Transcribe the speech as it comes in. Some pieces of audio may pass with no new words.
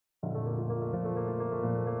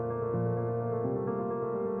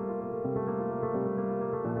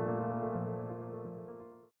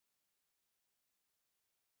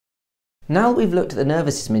Now that we've looked at the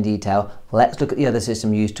nervous system in detail, let's look at the other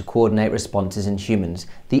system used to coordinate responses in humans,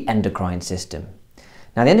 the endocrine system.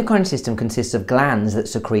 Now, the endocrine system consists of glands that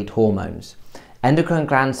secrete hormones. Endocrine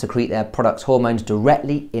glands secrete their products, hormones,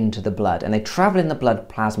 directly into the blood, and they travel in the blood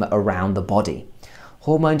plasma around the body.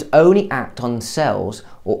 Hormones only act on cells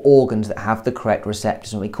or organs that have the correct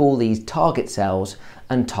receptors, and we call these target cells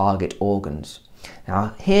and target organs.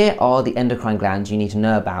 Now, here are the endocrine glands you need to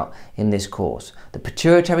know about in this course. The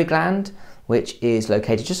pituitary gland, which is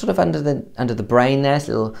located just sort of under the brain there, it's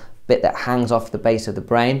a little bit that hangs off the base of the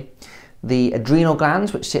brain. The adrenal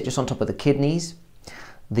glands, which sit just on top of the kidneys.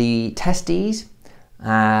 The testes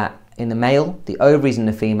in the male, the ovaries in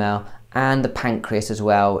the female, and the pancreas as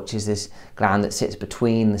well, which is this gland that sits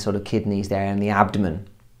between the sort of kidneys there and the abdomen.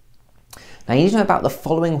 Now, you need to know about the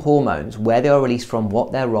following hormones, where they are released from,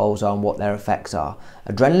 what their roles are and what their effects are.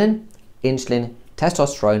 Adrenaline, insulin,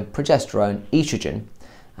 testosterone, progesterone, estrogen.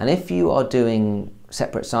 And if you are doing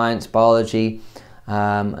separate science, biology,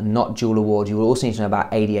 not dual award, you will also need to know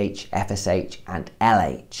about ADH, FSH and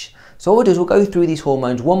LH. So what we'll do is we'll go through these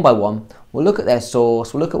hormones one by one. We'll look at their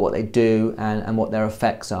source, we'll look at what they do and what their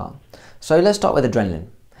effects are. So let's start with adrenaline.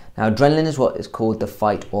 Now, adrenaline is what is called the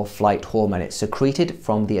fight or flight hormone. It's secreted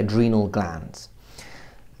from the adrenal glands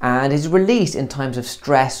and is released in times of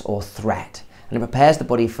stress or threat. And it prepares the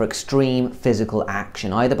body for extreme physical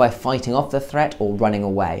action, either by fighting off the threat or running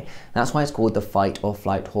away. That's why it's called the fight or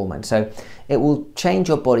flight hormone. So it will change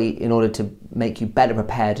your body in order to make you better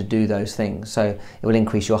prepared to do those things. So it will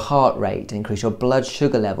increase your heart rate, increase your blood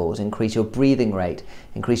sugar levels, increase your breathing rate,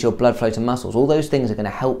 increase your blood flow to muscles. All those things are going to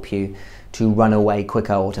help you to run away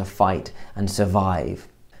quicker or to fight and survive.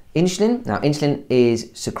 Insulin. Now, insulin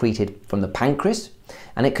is secreted from the pancreas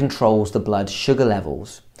and it controls the blood sugar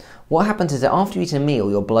levels. What happens is that after you eat a meal,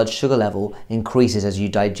 your blood sugar level increases as you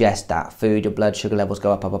digest that food. Your blood sugar levels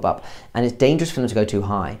go up, up, up, up, and it's dangerous for them to go too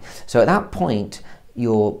high. So at that point,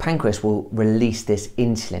 your pancreas will release this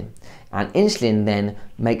insulin, and insulin then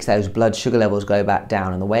makes those blood sugar levels go back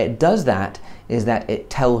down. And the way it does that is that it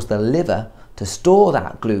tells the liver to store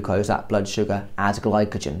that glucose, that blood sugar, as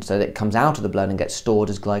glycogen, so that it comes out of the blood and gets stored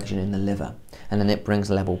as glycogen in the liver, and then it brings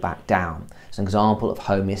the level back down. It's an example of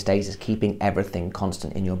homeostasis, keeping everything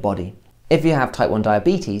constant in your body. If you have type 1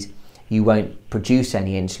 diabetes, you won't produce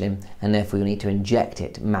any insulin, and therefore you'll need to inject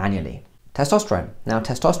it manually. Testosterone. Now,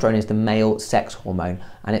 testosterone is the male sex hormone,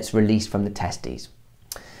 and it's released from the testes.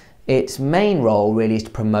 Its main role really is to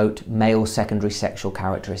promote male secondary sexual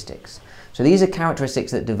characteristics. So these are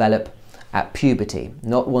characteristics that develop at puberty,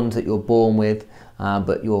 not ones that you're born with,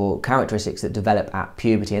 but your characteristics that develop at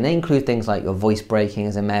puberty. And they include things like your voice breaking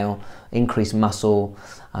as a male, increased muscle,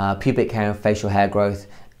 pubic hair and facial hair growth,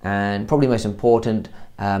 and probably most important,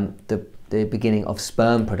 the beginning of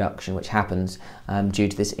sperm production, which happens due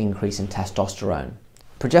to this increase in testosterone.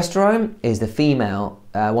 Progesterone is the female,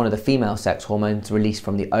 one of the female sex hormones released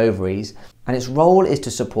from the ovaries, and its role is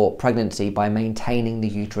to support pregnancy by maintaining the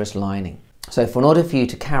uterus lining. So in order for you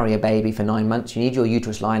to carry a baby for 9 months, you need your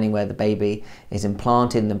uterus lining where the baby is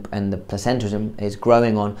implanted and the placenta is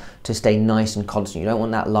growing on to stay nice and constant. You don't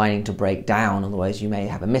want that lining to break down, otherwise you may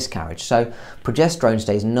have a miscarriage. So progesterone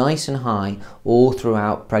stays nice and high all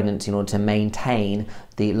throughout pregnancy in order to maintain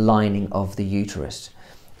the lining of the uterus.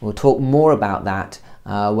 We'll talk more about that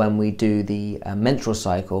when we do the menstrual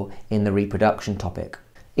cycle in the reproduction topic.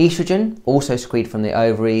 Estrogen, also secreted from the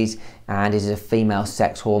ovaries, and is a female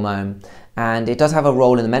sex hormone. And it does have a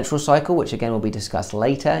role in the menstrual cycle, which again will be discussed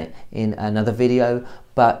later in another video.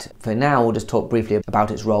 But for now, we'll just talk briefly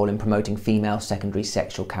about its role in promoting female secondary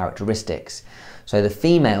sexual characteristics. So the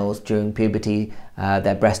females during puberty,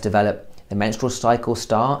 their breasts develop, the menstrual cycle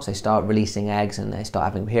starts, they start releasing eggs and they start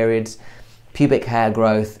having periods, pubic hair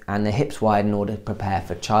growth, and the hips widen in order to prepare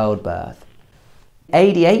for childbirth.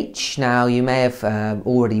 ADH, now you may have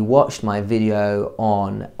already watched my video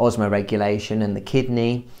on osmoregulation and the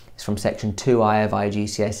kidney. It's from section 2I of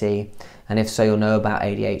IGCSE, and if so, you'll know about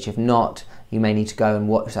ADH. If not, you may need to go and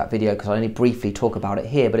watch that video because I'll only briefly talk about it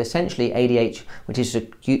here. But essentially, ADH, which is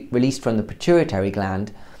released from the pituitary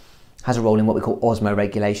gland, has a role in what we call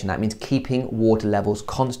osmoregulation. That means keeping water levels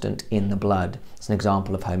constant in the blood. It's an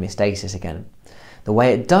example of homeostasis again. The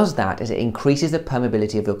way it does that is it increases the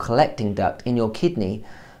permeability of your collecting duct in your kidney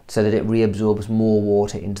so that it reabsorbs more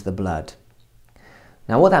water into the blood.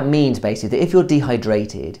 Now what that means basically is that if you're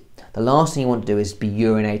dehydrated, the last thing you want to do is be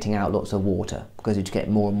urinating out lots of water because you just get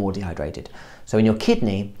more and more dehydrated. So in your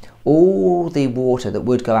kidney, all the water that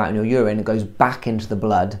would go out in your urine goes back into the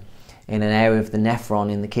blood in an area of the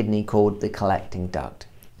nephron in the kidney called the collecting duct.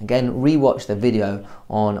 Again, rewatch the video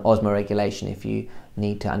on osmoregulation if you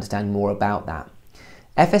need to understand more about that.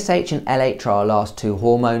 FSH and LH are our last two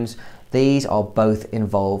hormones. These are both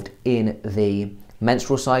involved in the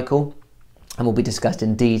menstrual cycle and will be discussed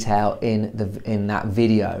in detail in that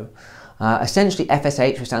video. Essentially,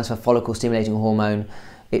 FSH, which stands for follicle stimulating hormone,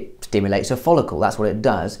 it stimulates a follicle. That's what it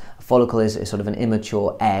does. A follicle is sort of an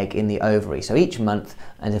immature egg in the ovary. So each month,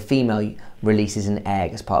 and a female releases an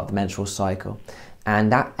egg as part of the menstrual cycle.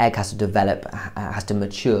 And that egg has to develop, has to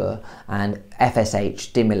mature, and FSH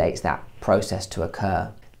stimulates that process to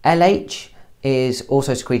occur. LH is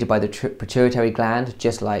also secreted by the pituitary gland,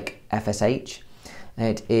 just like FSH.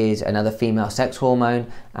 It is another female sex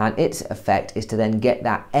hormone, and its effect is to then get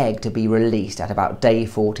that egg to be released at about day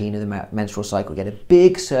 14 of the menstrual cycle. You get a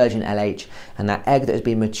big surge in LH, and that egg that has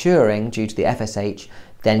been maturing due to the FSH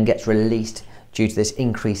then gets released due to this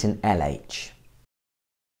increase in LH.